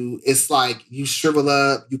you, it's like you shrivel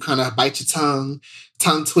up, you kind of bite your tongue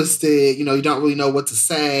twisted, you don't really know what to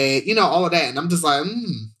say, all of that. And I'm just like,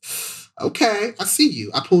 okay, I see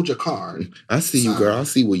you. I pulled your card. I see you, girl. I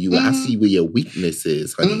see where you. I see where your weakness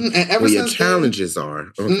is, honey. And ever where your since challenges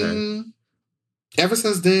are. Okay. Ever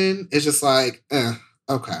since then, it's just like,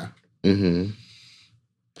 okay. And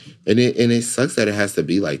it sucks that it has to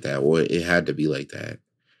be like that, or it had to be like that.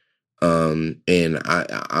 And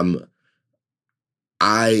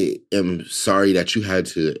I am sorry that you had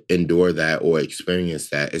to endure that or experience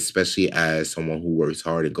that, especially as someone who works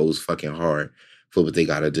hard and goes fucking hard for what they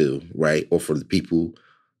gotta do, right? Or for the people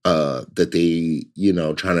that they,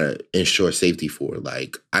 trying to ensure safety for.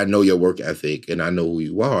 Like, I know your work ethic and I know who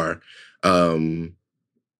you are. And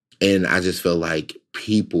I just feel like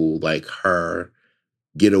people like her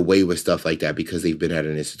get away with stuff like that because they've been at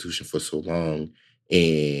an institution for so long.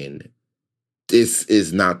 And this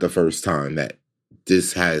is not the first time that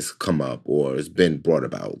this has come up or has been brought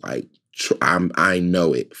about. Like, I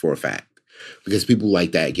know it for a fact because people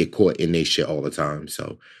like that get caught in their shit all the time.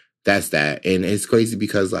 So that's that. And it's crazy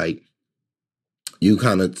because, like, you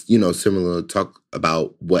kind of, similar talk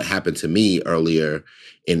about what happened to me earlier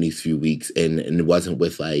in these few weeks. And it wasn't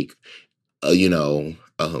with, like,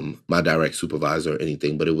 my direct supervisor or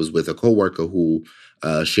anything, but it was with a coworker who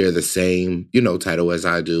share the same, title as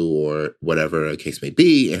I do or whatever the case may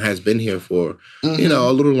be, and has been here for, a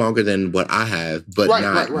little longer than what I have, but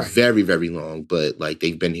not very, very long. But, like,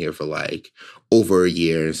 they've been here for, like, over a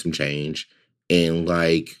year and some change. And,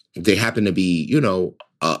 like, they happen to be,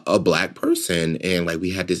 a Black person. And, like,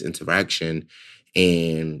 we had this interaction,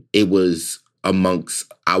 and it was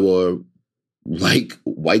amongst our, like,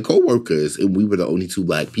 white coworkers, and we were the only two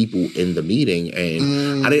Black people in the meeting,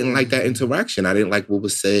 and I didn't like that interaction. I didn't like what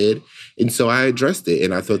was said, and so I addressed it,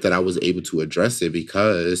 and I thought that I was able to address it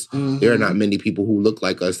because there are not many people who look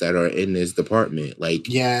like us that are in this department. Like,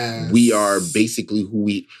 we are basically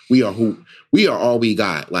we are all we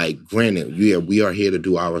got. Like, granted, we are here to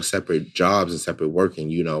do our separate jobs and separate work, and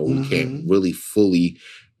we can't really fully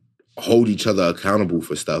hold each other accountable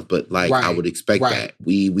for stuff, but, like, I would expect that.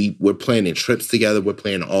 We're planning trips together, we're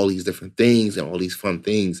planning all these different things and all these fun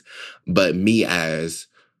things. But me as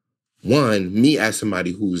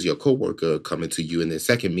somebody who's your coworker coming to you, and then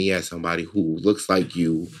second, me as somebody who looks like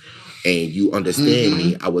you and you understand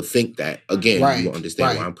me, I would think that, again, you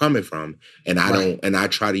understand where I'm coming from. And I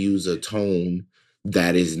try to use a tone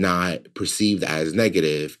that is not perceived as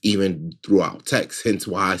negative, even throughout text. Hence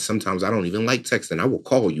why sometimes I don't even like texting. I will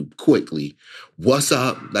call you quickly. What's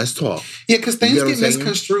up? Let's talk. Yeah, because things get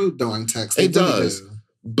misconstrued during text. It does.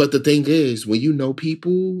 But the thing is, when you know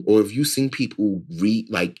people, or if you've seen people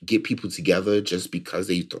get people together just because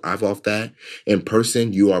they thrive off that, in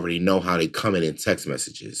person, you already know how they come in text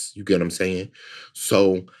messages. You get what I'm saying?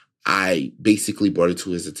 So I basically brought it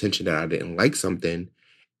to his attention that I didn't like something,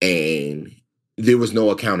 and there was no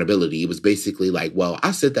accountability. It was basically like, well,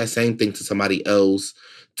 I said that same thing to somebody else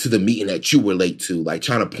to the meeting that you were late to, like,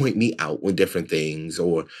 trying to point me out on different things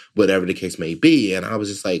or whatever the case may be. And I was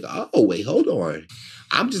just like, oh, wait, hold on.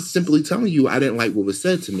 I'm just simply telling you I didn't like what was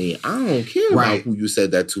said to me. I don't care about who you said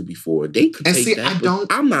that to before. They could take that,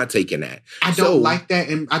 I'm not taking that. I don't like that,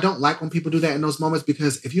 and I don't like when people do that in those moments,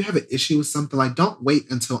 because if you have an issue with something, like, don't wait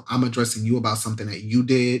until I'm addressing you about something that you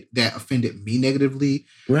did that offended me negatively.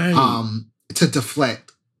 To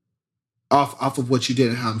deflect off of what you did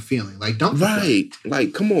and how I'm feeling. Like, don't deflect.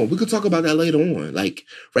 Like, come on, we could talk about that later on. Like,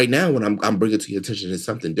 right now, when I'm bringing to your attention is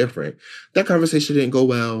something different. That conversation didn't go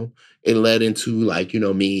well. It led into, like,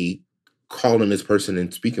 me calling this person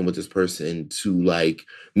and speaking with this person to, like,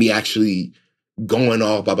 me actually going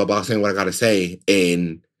off, blah, blah, blah, saying what I gotta say,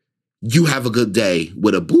 and you have a good day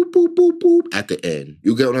with a boop, boop, boop, boop at the end.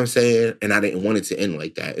 You get what I'm saying? And I didn't want it to end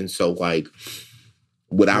like that. And so, like,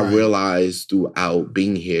 what I realized throughout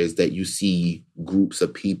being here is that you see groups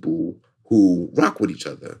of people who rock with each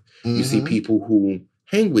other. You see people who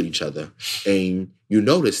hang with each other, and you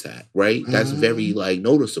notice that, right? That's very, like,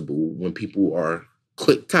 noticeable when people are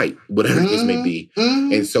click tight, whatever the case may be.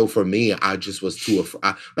 And so for me, I just was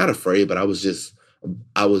not afraid, but I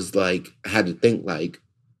was like, I had to think, like,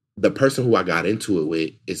 the person who I got into it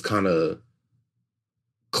with is kind of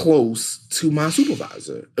close to my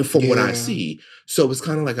supervisor from what I see. So it's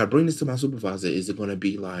kind of like I bring this to my supervisor. Is it going to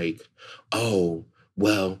be like, oh,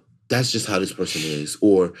 well, that's just how this person is?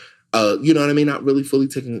 Or, you know what I mean? Not really fully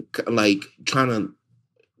taking, like trying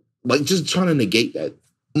to negate that.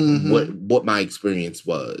 What my experience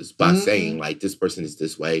was by saying like this person is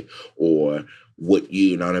this way, or what,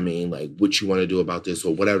 you know what I mean, like what you want to do about this,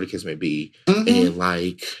 or whatever the case may be. And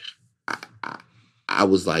like I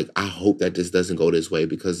was like, I hope that this doesn't go this way,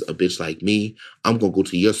 because a bitch like me, I'm gonna go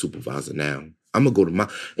to your supervisor now. I'm gonna go to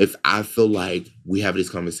if I feel like we have this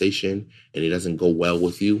conversation and it doesn't go well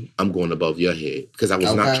with you, I'm going above your head, because I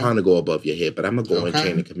was not trying to go above your head, but I'm gonna go in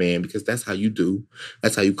chain of command, because that's how you do.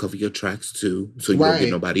 That's how you cover your tracks too, so you don't get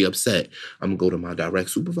nobody upset. I'm gonna go to my direct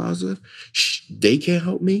supervisor. They can't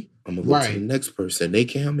help me. I'm gonna go to the next person. They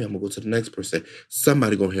can't help me. I'm gonna go to the next person.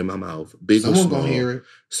 Somebody gonna hear my mouth, big or small. Gonna hear it.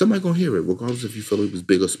 Somebody gonna hear it, regardless if you feel it was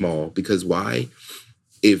big or small. Because why?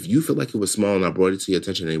 If you feel like it was small and I brought it to your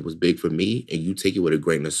attention and it was big for me, and you take it with a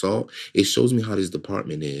grain of salt, it shows me how this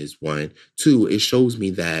department is, one. Two, it shows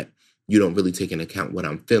me that you don't really take into account what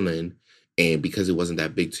I'm feeling, and because it wasn't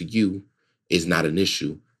that big to you, it's not an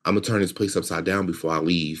issue. I'm going to turn this place upside down before I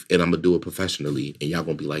leave, and I'm going to do it professionally, and y'all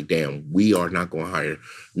going to be like, damn, we are not going to hire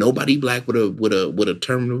nobody black with a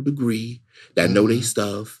terminal degree that know they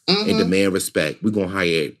stuff and demand respect. We're going to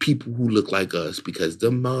hire people who look like us, because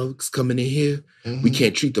them mugs coming in here, we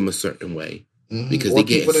can't treat them a certain way. Because they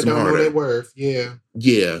get smarter. Don't know their worth.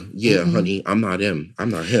 Honey. I'm not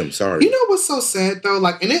him. Sorry. You know what's so sad though?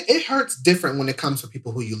 Like, and it hurts different when it comes to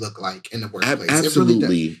people who you look like in the workplace.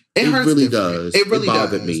 Absolutely, it really does. It really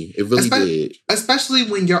bothered me. It really did. Especially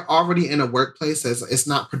when you're already in a workplace as it's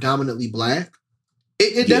not predominantly black.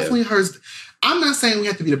 It definitely hurts. I'm not saying we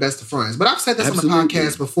have to be the best of friends, but I've said this on the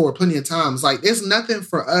podcast before plenty of times. Like, there's nothing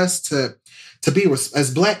for us to be,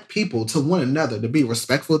 as black people, to one another, to be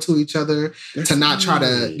respectful to each other, to not try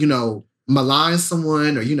to, malign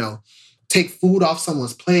someone, or, take food off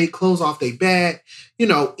someone's plate, clothes off their back,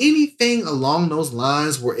 anything along those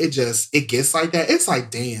lines where it gets like that. It's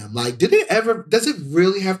like, damn, like, does it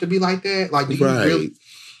really have to be like that? Like, it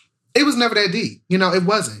was never that deep. It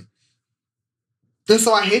wasn't. And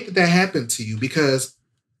so I hate that happened to you, because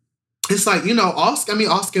it's like, all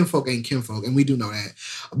skin folk ain't kinfolk, and we do know that.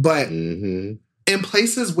 But in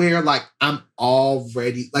places where, like, I'm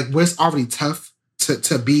already, like, where it's already tough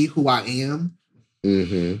to be who I am,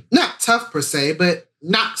 not tough per se, but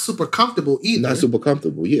not super comfortable either. Not super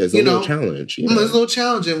comfortable, yeah. It's a little challenge. It's a little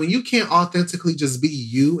challenging when you can't authentically just be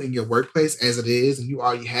you in your workplace as it is, and you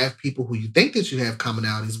already have people who you think that you have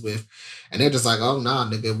commonalities with, and they're just like, oh, nah,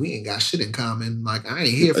 nigga, we ain't got shit in common. Like, I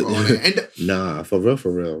ain't here for all that. And, nah, for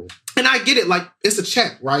real. And I get it. Like, it's a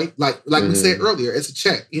check, right? Like we said earlier, it's a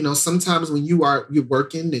check. Sometimes when you're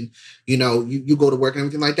working and, you go to work and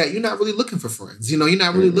everything like that, you're not really looking for friends. You're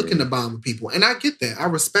not really looking to bond with people. And I get that. I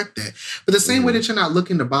respect that. But the same way that you're not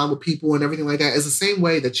looking to bond with people and everything like that is the same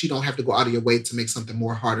way that you don't have to go out of your way to make something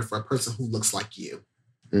more harder for a person who looks like you.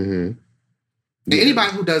 And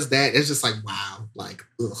anybody who does that, it's just like, wow, like,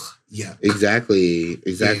 ugh, yeah. Exactly.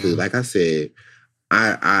 Yeah. Like I said,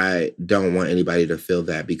 I don't want anybody to feel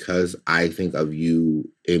that, because I think of you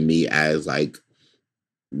and me as like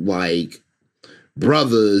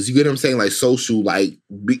brothers. You get what I'm saying? Like social, like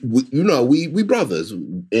we brothers.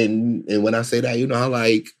 And when I say that,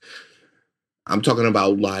 like, I'm talking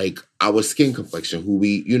about like our skin complexion, who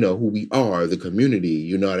we are, the community.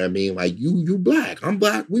 You know what I mean? Like you black, I'm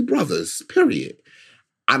black, we brothers. Period.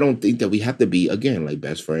 I don't think that we have to be, again, like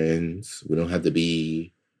best friends. We don't have to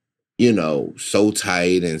be, so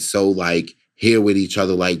tight and so like here with each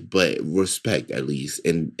other, like, but respect at least,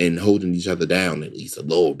 and holding each other down at least a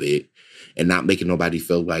little bit, and not making nobody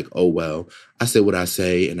feel like, oh, well, I said what I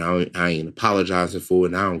say and I ain't apologizing for it,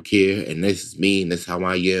 and I don't care, and this is me, and this is how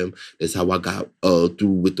I am, this is how I got through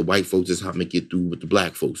with the white folks, this is how I'm gonna get through with the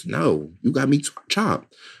black folks. No, you got me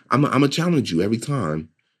chopped. I'm gonna challenge you every time.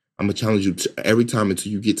 I'm gonna challenge you every time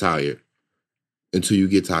until you get tired.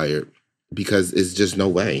 Because it's just no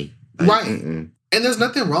way. Like, right. And there's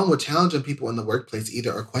nothing wrong with challenging people in the workplace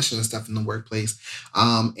either, or questioning stuff in the workplace.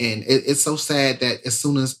 And it's so sad that as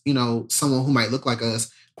soon as, someone who might look like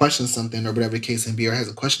us questions something, or whatever the case may be, or has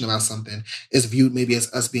a question about something, is viewed maybe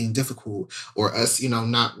as us being difficult, or us,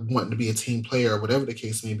 not wanting to be a team player, or whatever the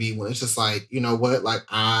case may be, when it's just like, you know what, like,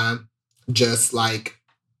 I'm just like,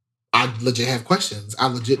 I legit have questions. I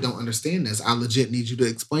legit don't understand this. I legit need you to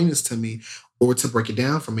explain this to me, or to break it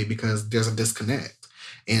down for me, because there's a disconnect.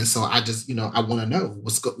 And so I just, I want to know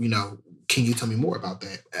can you tell me more about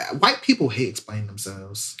that? White people hate explaining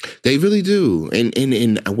themselves. They really do.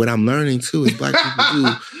 And what I'm learning too is black people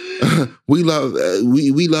do we love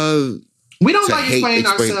we love. We don't like explaining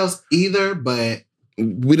ourselves either, but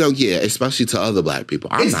we don't. Yeah, especially to other Black people.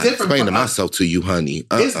 I'm not explaining myself to you, honey.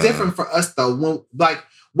 It's different for us though. When, like,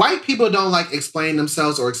 white people don't like explaining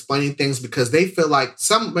themselves or explaining things because they feel like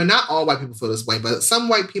but not all white people feel this way, but some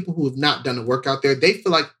white people who have not done the work out there, they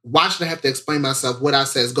feel like, why should I have to explain myself? What I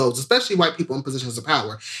says goes, especially white people in positions of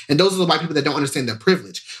power. And those are the white people that don't understand their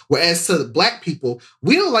privilege. Whereas to the Black people,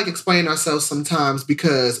 we don't like explaining ourselves sometimes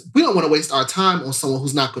because we don't want to waste our time on someone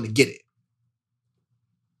who's not going to get it.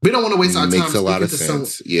 We don't want to waste our time speaking to someone.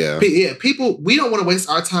 Yeah, people, we don't want to waste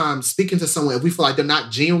our time speaking to someone if we feel like they're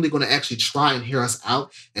not genuinely going to actually try and hear us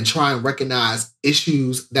out and try and recognize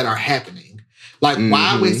issues that are happening. Like,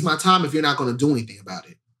 why waste my time if you're not going to do anything about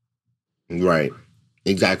it? Right.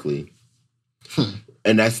 Exactly.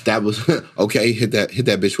 And that was okay. Hit that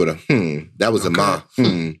bitch with a That was a ma.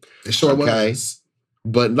 It sure was.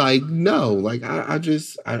 But like, no, like I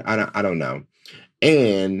don't know.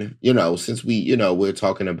 And, since we're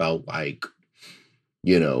talking about, like,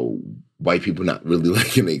 white people not really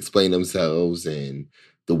liking to explain themselves and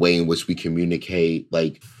the way in which we communicate,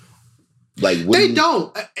 like they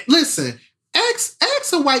don't. Listen, ask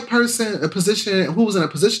a white person who's in a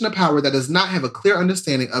position of power that does not have a clear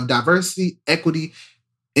understanding of diversity, equity,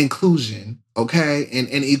 inclusion, okay, and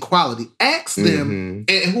equality. Ask them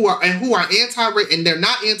and who are anti-racist, and they're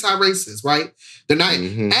not anti-racist, right? They're not.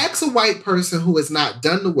 Ask a white person who has not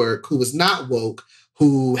done the work, who is not woke,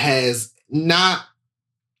 who has not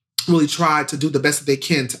really tried to do the best that they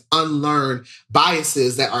can to unlearn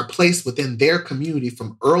biases that are placed within their community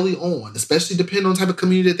from early on, especially depending on the type of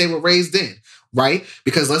community that they were raised in. Right?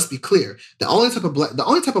 Because let's be clear, the only type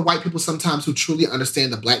of white people sometimes who truly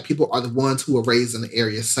understand the Black people are the ones who are raised in the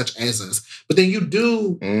areas such as us. But then you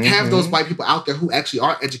do have those white people out there who actually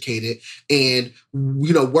are educated and,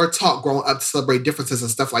 were taught growing up to celebrate differences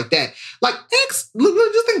and stuff like that. Like, just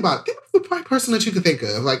think about it. Think of a white person that you can think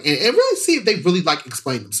of, like, and really see if they really like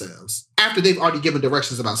explain themselves after they've already given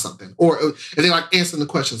directions about something, or if they like answering the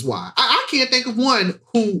questions why. I can't think of one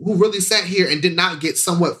who really sat here and did not get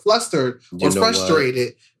somewhat flustered or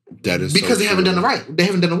frustrated because they haven't done the right. They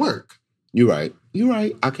haven't done the work. You're right.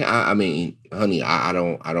 I mean, honey, I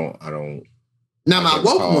don't. Now my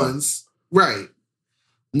woke ones, right?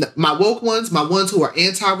 My woke ones, my ones who are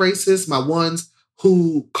anti-racist, my ones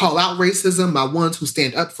who call out racism, my ones who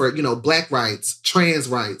stand up for Black rights, trans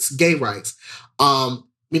rights, gay rights,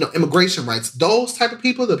 immigration rights. Those type of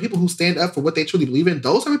people, the people who stand up for what they truly believe in,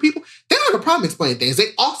 those type of people, they don't have a problem explaining things.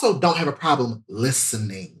 They also don't have a problem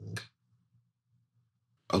listening.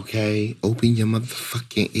 Okay, open your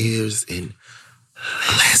motherfucking ears and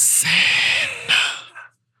listen.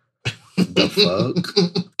 The fuck?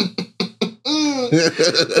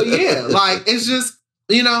 But yeah, like, it's just,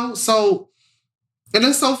 so, and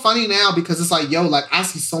it's so funny now because it's like, like, I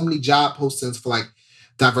see so many job postings for like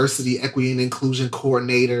diversity, equity, and inclusion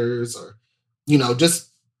coordinators, or, just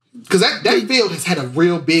because that field has had a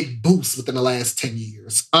real big boost within the last 10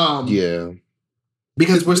 years. Yeah.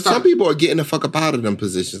 Because some people are getting the fuck up out of them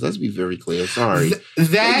positions. Let's be very clear. Sorry.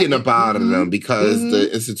 They're getting up out of them because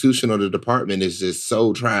the institution or the department is just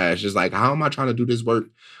so trash. It's like, how am I trying to do this work,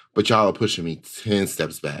 but y'all are pushing me 10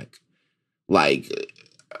 steps back? Like,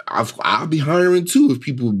 I'll be hiring too if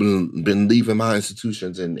people have been leaving my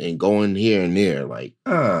institutions and going here and there. Like,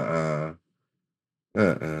 I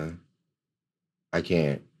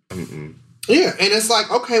can't. Yeah, and it's like,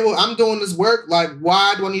 okay, well, I'm doing this work. Like,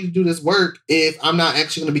 why do I need to do this work if I'm not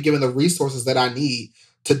actually going to be given the resources that I need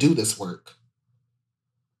to do this work?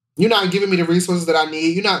 You're not giving me the resources that I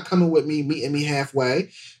need. You're not coming with me, meeting me halfway.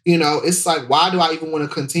 It's like, why do I even want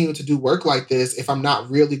to continue to do work like this if I'm not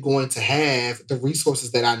really going to have the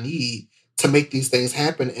resources that I need to make these things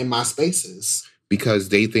happen in my spaces? Because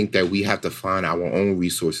they think that we have to find our own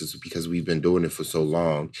resources because we've been doing it for so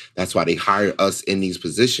long. That's why they hire us in these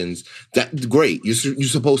positions. That great. You're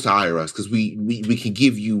supposed to hire us because we can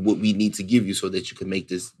give you what we need to give you so that you can make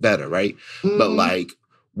this better, right? But like,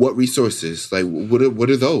 what resources? Like, what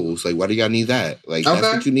are those? Like, why do y'all need that? Like, that's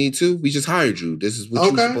what you need to? We just hired you. This is what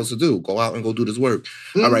you're supposed to do. Go out and go do this work.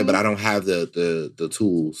 All right, but I don't have the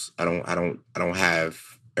tools. I don't have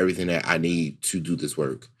everything that I need to do this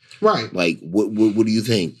work. Right. Like, what do you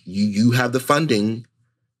think? You have the funding.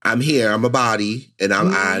 I'm here. I'm a body, and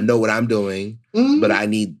I know what I'm doing, but I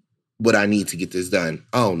need what I need to get this done.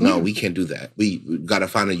 Oh, no, we can't do that. We got to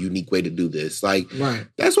find a unique way to do this. Like,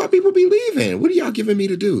 that's why people be leaving. What are y'all giving me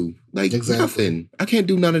to do? Like, nothing. I can't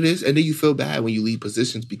do none of this. And then you feel bad when you leave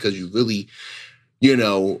positions because you really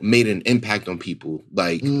made an impact on people.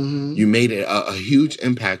 Like, you made a huge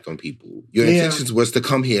impact on people. Your intentions was to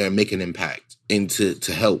come here and make an impact and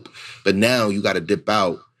to help. But now you got to dip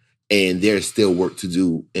out, and there's still work to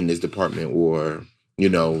do in this department or,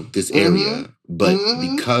 this area. But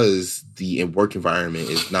because the work environment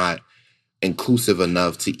is not inclusive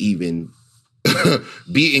enough to even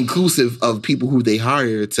be inclusive of people who they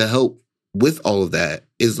hire to help with all of that,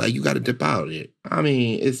 is like you got to dip out of it. I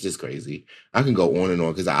mean, it's just crazy. I can go on and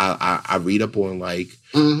on because I read up on like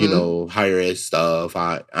higher ed stuff.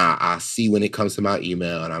 I see when it comes to my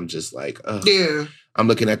email, and I'm just like, I'm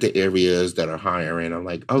looking at the areas that are hiring. I'm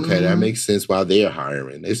like, okay, that makes sense why they're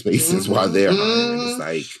hiring. This makes sense why they're hiring. It's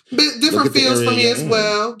like different fields for me as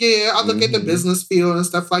well. Yeah, I look at the business field and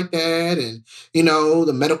stuff like that, and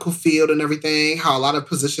the medical field and everything. How a lot of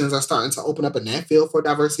positions are starting to open up in that field for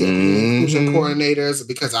diversity and inclusion coordinators,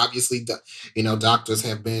 because obviously, doctors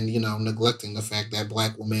have been neglecting the fact that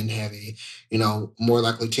Black women have a more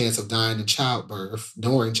likely chance of dying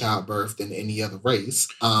during childbirth than any other race.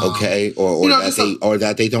 Or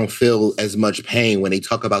that they don't feel as much pain when they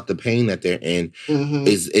talk about the pain that they're in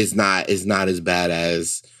is not as bad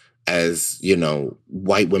as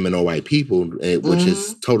white women or white people, which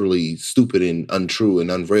is totally stupid and untrue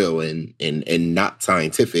and unreal and not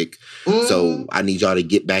scientific. So I need y'all to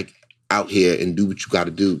get back out here and do what you got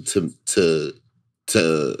to do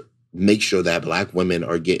to make sure that Black women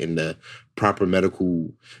are getting the proper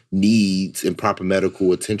medical needs and proper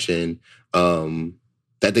medical attention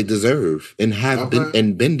that they deserve and have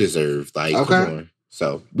been desered. Like, come on.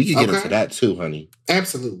 So we can get into that too, honey.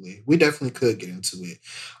 Absolutely. We definitely could get into it.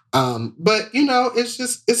 But it's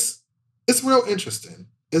just, it's real interesting.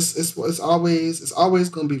 It's always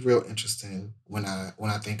going to be real interesting when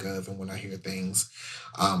I think of and when I hear things,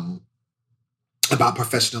 about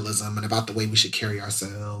professionalism and about the way we should carry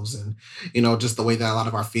ourselves and, just the way that a lot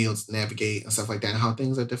of our fields navigate and stuff like that and how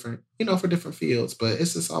things are different, for different fields. But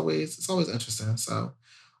it's always interesting. So,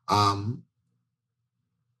 I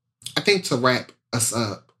think to wrap us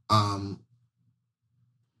up,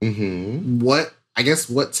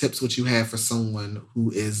 what tips would you have for someone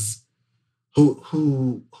who is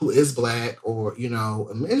Black, or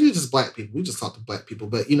maybe just Black people? We just talked to Black people,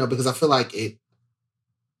 but because I feel like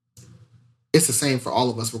it's the same for all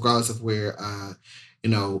of us, regardless of where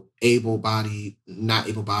able-bodied, not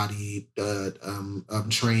able-bodied,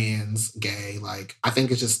 trans, gay. Like, I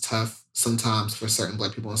think it's just tough sometimes for certain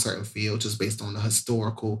Black people in certain fields, just based on the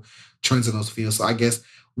historical trends in those fields. So I guess,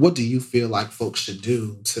 what do you feel like folks should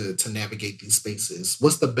do to navigate these spaces?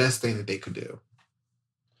 What's the best thing that they could do?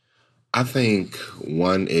 I think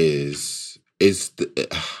one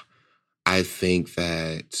I think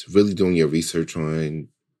that really doing your research on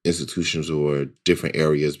institutions or different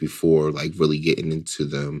areas before like really getting into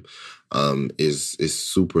them is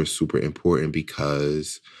super, super important,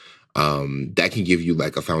 because that can give you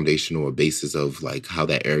like a foundation or a basis of like how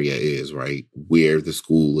that area is, right? Where the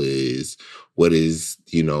school is, what is,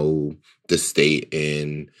 the state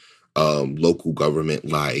and local government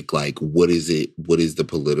like what is the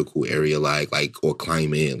political area like or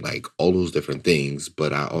climate, like all those different things.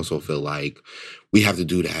 But I also feel like we have to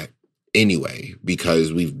do that anyway,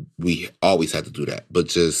 because we always had to do that, but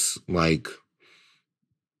just like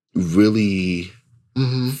really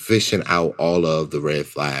fishing out all of the red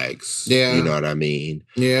flags. Yeah. You know what I mean?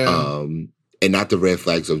 Yeah. And not the red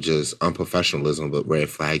flags of just unprofessionalism, but red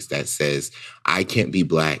flags that says, I can't be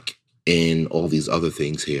Black in all these other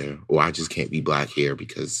things here, or I just can't be Black here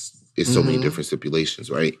because it's so many different stipulations,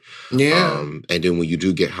 right? Yeah. And then when you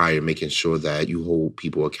do get hired, making sure that you hold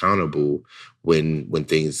people accountable when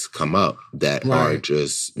things come up that are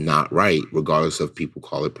just not right, regardless of people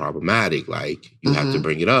call it problematic. Like, you have to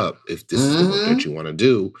bring it up if this is the work that you want to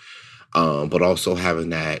do. But also having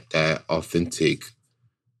that authentic,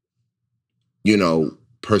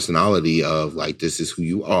 personality of like, this is who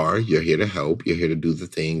you are. You're here to help. You're here to do the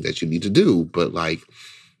thing that you need to do. But like,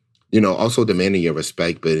 also demanding your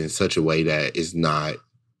respect, but in such a way that is not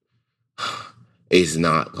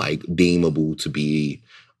like deemable to be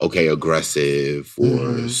aggressive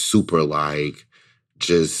or super like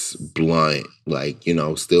just blunt. Like,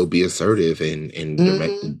 still be assertive and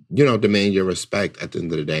demand your respect. At the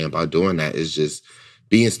end of the day, about doing that is just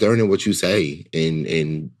being stern in what you say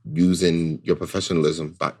and using your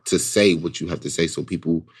professionalism to say what you have to say, so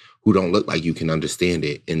people who don't look like you can understand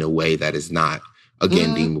it in a way that is not,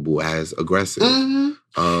 again, deemable as aggressive.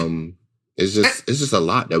 It's just a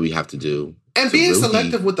lot that we have to do. And being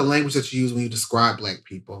selective with the language that you use when you describe Black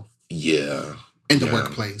people. Yeah. In the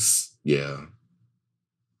workplace. Yeah.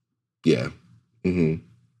 Yeah.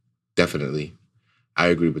 Definitely. I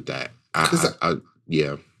agree with that.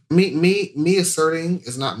 Yeah. Me asserting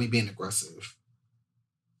is not me being aggressive.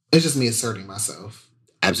 It's just me asserting myself.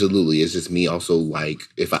 Absolutely. It's just me also like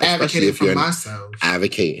advocating for myself.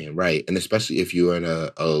 Advocating, right. And especially if you're in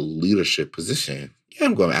a leadership position. Yeah,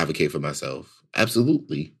 I'm going to advocate for myself.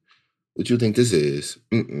 Absolutely. What you think this is?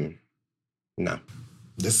 No.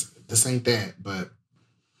 This ain't that, but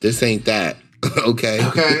this ain't that. Okay.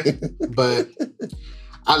 Okay. But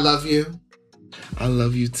I love you. I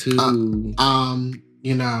love you too.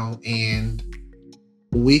 You know, and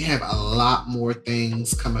we have a lot more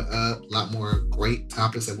things coming up, a lot more great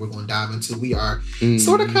topics that we're going to dive into. We are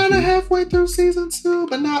sort of kind of halfway through season 2,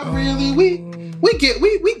 but not really. We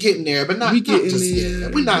getting there, but not just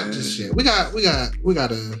yet. We're not just yet. We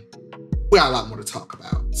got a lot more to talk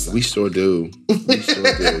about. So. We sure do.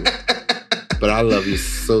 But I love you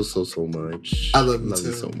so much. I love you too.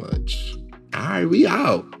 You so much. All right, we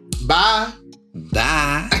out. Bye.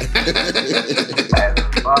 Bye.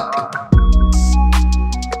 Bye.